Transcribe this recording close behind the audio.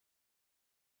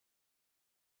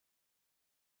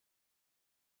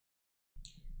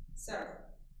So,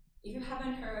 if you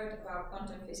haven't heard about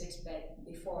quantum physics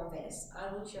before this,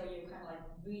 I will show you kind of like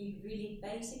really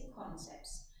basic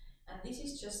concepts. And this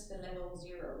is just the level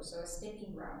 0, so a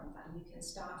stepping ground that you can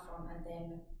start from and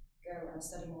then go and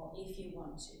study more if you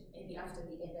want to, maybe after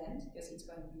the event, because it's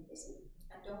going to be busy.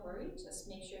 And don't worry, just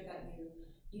make sure that you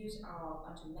use our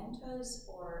quantum mentors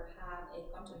or have a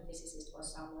quantum physicist or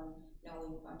someone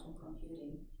knowing quantum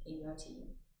computing in your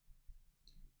team.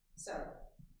 So,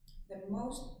 the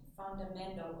most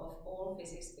fundamental of all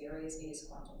physics theories is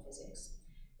quantum physics.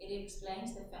 It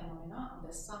explains the phenomena on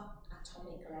the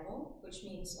subatomic level, which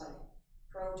means like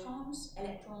protons,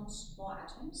 electrons, or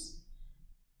atoms.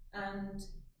 And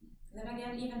then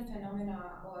again, even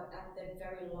phenomena or at the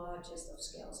very largest of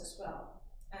scales as well.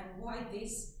 And why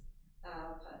this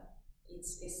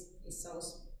is so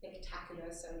spectacular,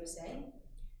 so to say,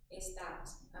 is that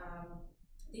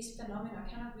these phenomena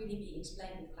cannot really be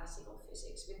explained with classical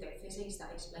physics, with the physics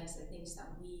that explains the things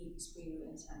that we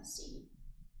experience and see,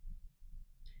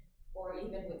 or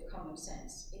even with common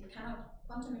sense.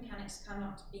 Quantum mechanics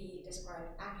cannot be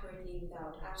described accurately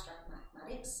without abstract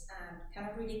mathematics and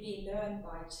cannot really be learned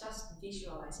by just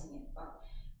visualizing it, but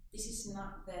this is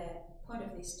not the point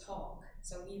of this talk.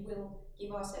 So we will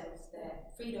give ourselves the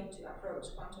freedom to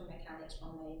approach quantum mechanics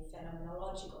from a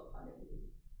phenomenological point of view.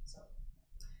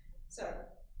 So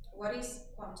what is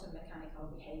quantum mechanical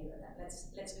behavior then? Let's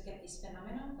look at this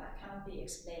phenomenon that cannot be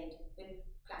explained with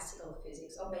classical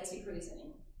physics or basic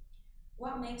reasoning.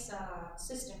 What makes a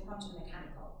system quantum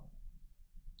mechanical?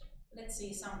 Let's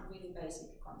see some really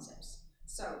basic concepts.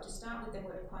 So to start with the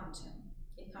word quantum,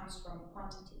 it comes from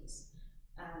quantities.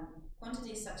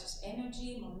 Quantities such as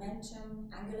energy, momentum,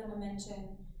 angular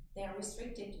momentum, they are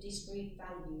restricted to discrete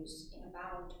values in a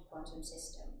bound quantum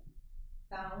system.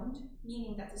 Bound,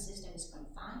 meaning that the system is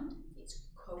confined, it's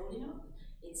cold enough,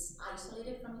 it's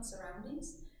isolated from its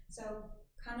surroundings, so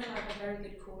kind of like a very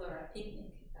good cooler at a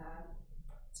picnic.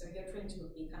 So your drinks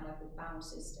would be kind of like a bound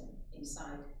system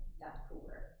inside that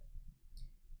cooler.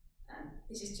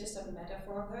 This is just a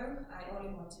metaphor though. I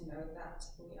only want to note that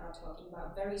we are talking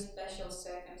about very special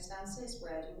circumstances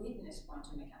where to witness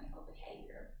quantum mechanical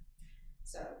behavior.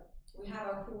 So we have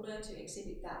a cooler to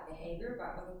exhibit that behavior,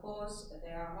 but of course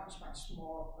there are much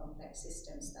more complex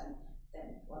systems than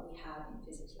what we have in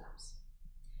physics labs.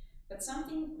 But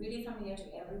something really familiar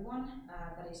to everyone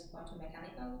that is quantum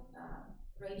mechanical,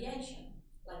 radiation.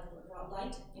 Like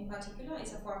light in particular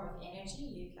is a form of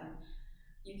energy.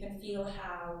 You can feel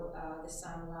how the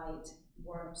sunlight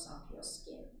warms up your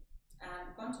skin.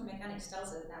 And quantum mechanics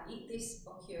tells us that this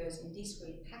occurs in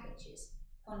discrete packages,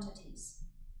 quantities.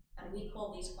 And we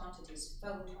call these quantities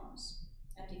photons.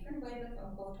 And different wavelengths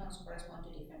of photons correspond to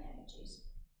different energies.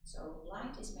 So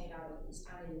light is made out of these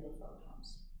tiny little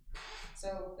photons.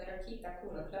 So better keep that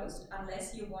cooler closed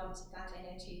unless you want that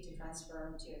energy to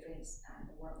transfer to your drinks and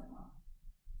warm them up.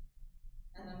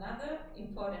 And another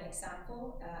important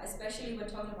example, especially we're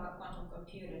talking about quantum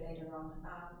computer later on,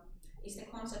 is the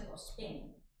concept of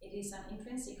spin. It is an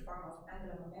intrinsic form of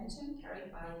angular momentum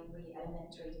carried by really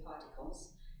elementary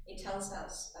particles. It tells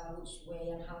us which way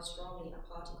and how strongly a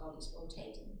particle is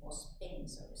rotating or spinning,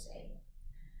 so to say.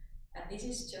 And this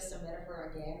is just a metaphor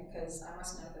again, because I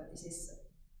must note that this is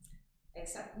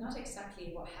not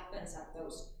exactly what happens at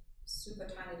those super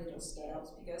tiny little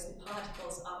scales, because the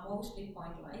particles are mostly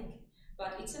point-like.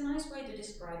 But it's a nice way to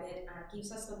describe it and it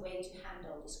gives us the way to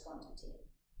handle this quantity.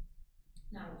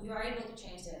 Now, you are able to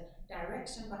change the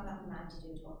direction but not the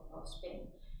magnitude of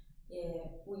spin.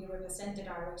 We represent the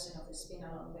direction of the spin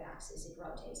along the axis it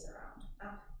rotates around,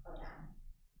 up or down.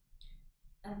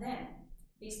 And then,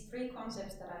 these three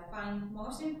concepts that I find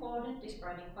most important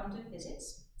describing quantum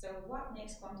physics. So what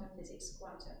makes quantum physics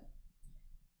quantum?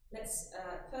 Let's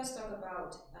first talk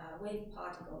about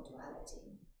wave-particle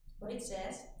duality. What it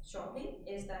says, shortly,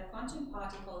 is that quantum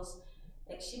particles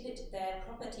exhibit their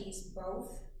properties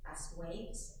both as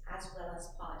waves as well as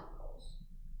particles.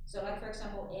 So like for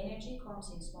example, energy comes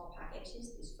in small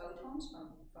packages, these photons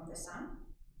from the sun,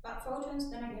 but photons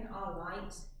then again are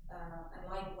light and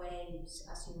light waves,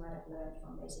 as you might have learned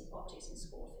from basic optics in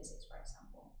school physics, for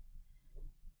example.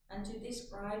 And to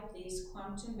describe these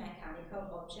quantum mechanical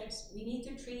objects, we need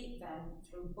to treat them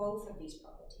through both of these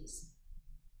properties.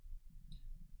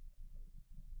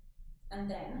 And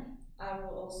then I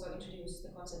will also introduce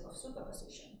the concept of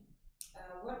superposition.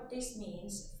 What this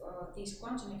means for this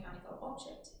quantum mechanical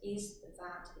object is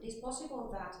that it is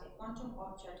possible that a quantum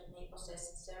object may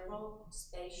possess several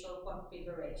spatial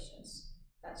configurations.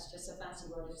 That's just a fancy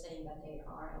word of saying that they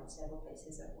are in several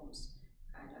places at once,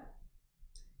 kind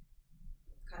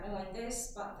of like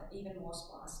this, but even more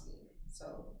sparsely.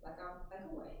 so like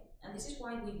a wave. And this is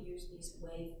why we use these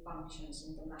wave functions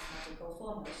in the mathematical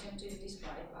formulation to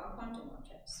describe our quantum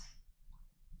objects.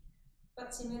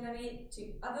 But similarly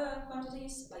to other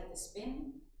quantities, like the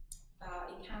spin,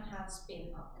 it can have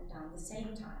spin up and down the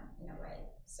same time in a way.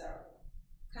 So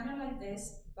kind of like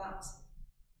this, but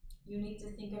you need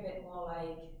to think of it more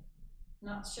like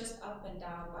not just up and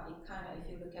down, but it kind of, if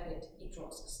you look at it, it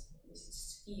draws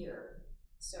this sphere.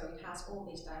 So it has all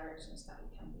these directions that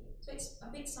it can be. So it's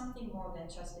a bit something more than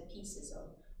just the pieces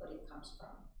of what it comes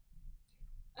from.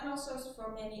 And also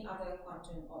for many other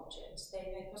quantum objects,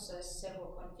 they may possess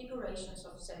several configurations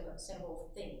of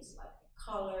several things, like the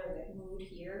color, the mood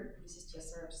here. This is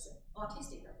just sort of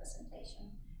artistic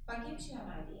representation, but it gives you an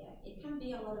idea. It can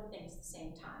be a lot of things at the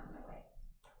same time in a way.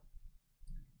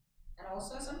 And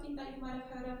also something that you might have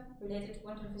heard of related to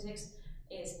quantum physics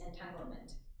is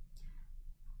entanglement.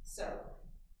 So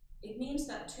it means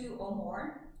that two or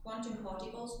more quantum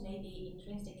particles may be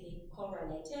intrinsically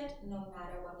correlated no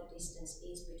matter what the distance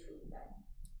is between them.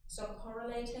 So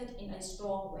correlated in a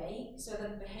strong way, so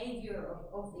that the behavior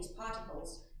of these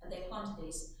particles and their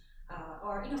quantities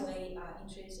are in a way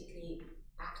intrinsically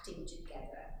acting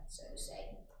together, so to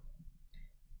say.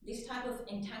 This type of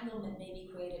entanglement may be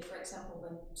created, for example,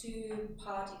 when two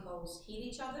particles hit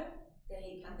each other,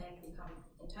 they can then become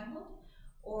entangled,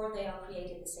 or they are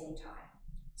created at the same time.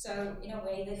 So in a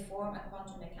way, they form a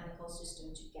quantum mechanical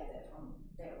system together from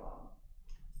there on.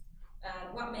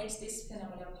 What makes this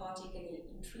phenomenon particularly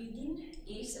intriguing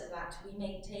is that we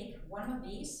may take one of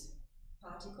these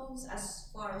particles as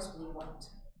far as we want,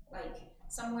 like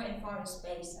somewhere in far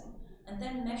space, and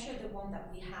then measure the one that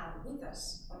we have with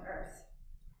us on Earth.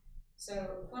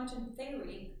 So quantum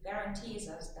theory guarantees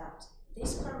us that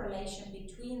this correlation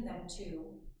between them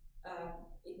two,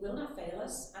 it will not fail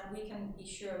us, and we can be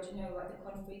sure to know what the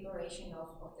configuration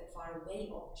of the faraway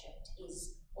object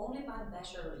is only by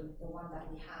measuring the one that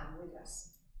we have with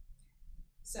us.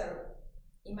 So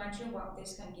imagine what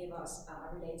this can give us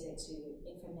related to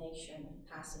information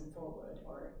passing forward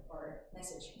or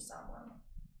messaging someone.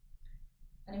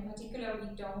 And in particular,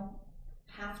 we don't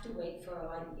have to wait for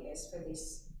light years for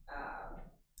this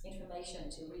information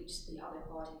to reach the other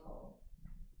particle.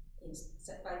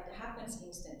 But it happens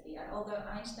instantly. And although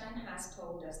Einstein has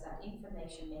told us that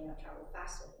information may not travel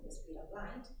faster than the speed of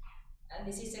light, and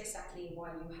this is exactly why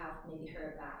you have maybe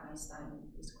heard that Einstein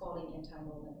is calling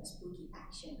entanglement a spooky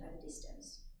action at a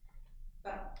distance.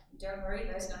 But don't worry,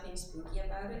 there's nothing spooky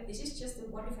about it. This is just a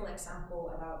wonderful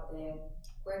example about the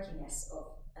quirkiness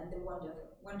of and the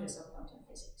wonders of quantum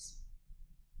physics.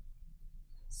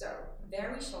 So,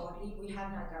 very shortly, we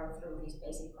have now gone through these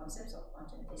basic concepts of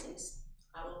quantum physics.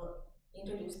 I will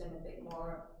introduce them a bit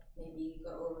more, maybe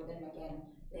go over them again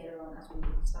later on as we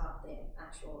start the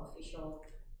actual official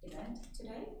event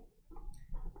today.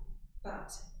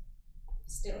 But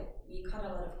still, we cut a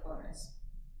lot of corners.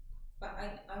 But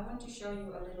I want to show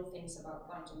you a little things about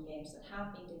quantum games that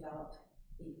have been developed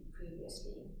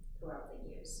previously throughout the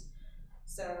years.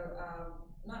 So,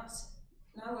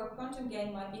 now a quantum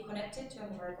game might be connected to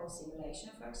a numerical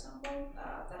simulation, for example,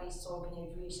 that is solving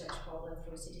a research problem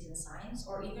through citizen science,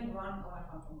 or even run on a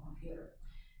quantum computer.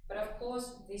 But of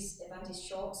course, this event is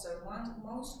short, so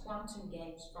most quantum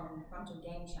games from quantum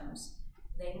game jams,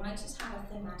 they might just have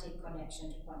a thematic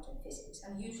connection to quantum physics,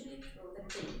 and usually through the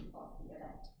theme of the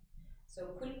event. So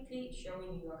quickly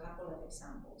showing you a couple of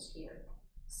examples here.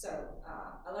 So,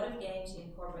 a lot of games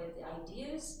incorporate the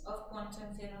ideas of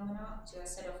quantum phenomena to a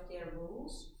set of clear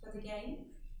rules for the game,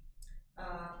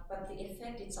 but the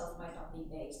effect itself might not be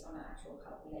based on an actual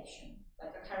calculation.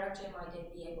 Like a character might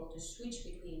be able to switch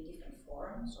between different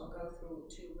forms or go through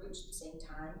two routes at the same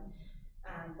time,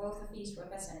 and both of these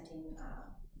representing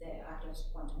the act of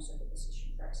quantum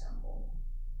superposition, for example.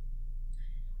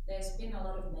 There's been a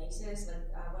lot of mazes,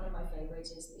 like one of my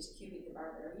favorites is this Qubit the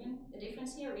Barbarian. The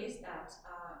difference here is that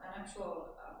an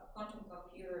actual quantum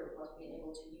computer was being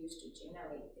able to use to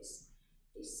generate this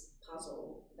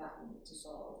puzzle that we need to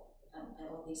solve, and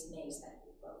all these mazes that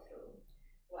we go through.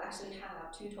 We'll actually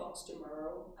have 2 talks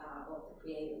tomorrow of the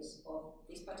creators of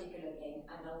this particular game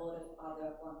and a lot of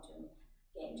other quantum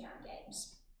game jam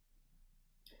games.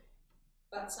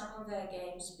 But some of the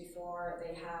games before,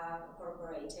 they have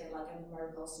incorporated like a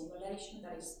numerical simulation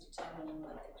that is determining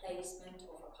like the placement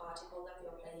of a particle that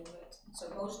you're playing with. So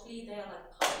mostly they are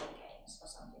like puzzle games or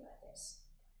something like this.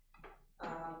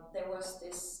 There was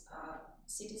this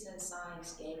citizen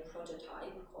science game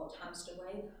prototype called Hamster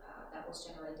Wave that was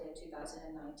generated in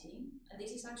 2019. And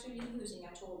this is actually using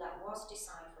a tool that was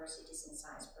designed for citizen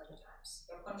science prototypes.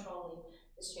 You're controlling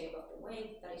the shape of the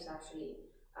wave that is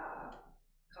actually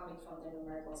coming from the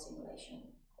numerical simulation,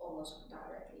 almost course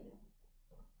directly.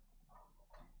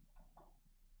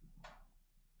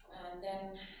 And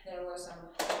then there were some,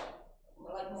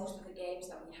 like most of the games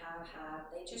that we have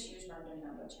had, they just use random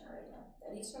number generator.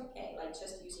 That is okay, like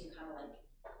just using kind of like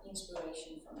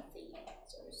inspiration from a theme,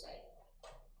 so to say.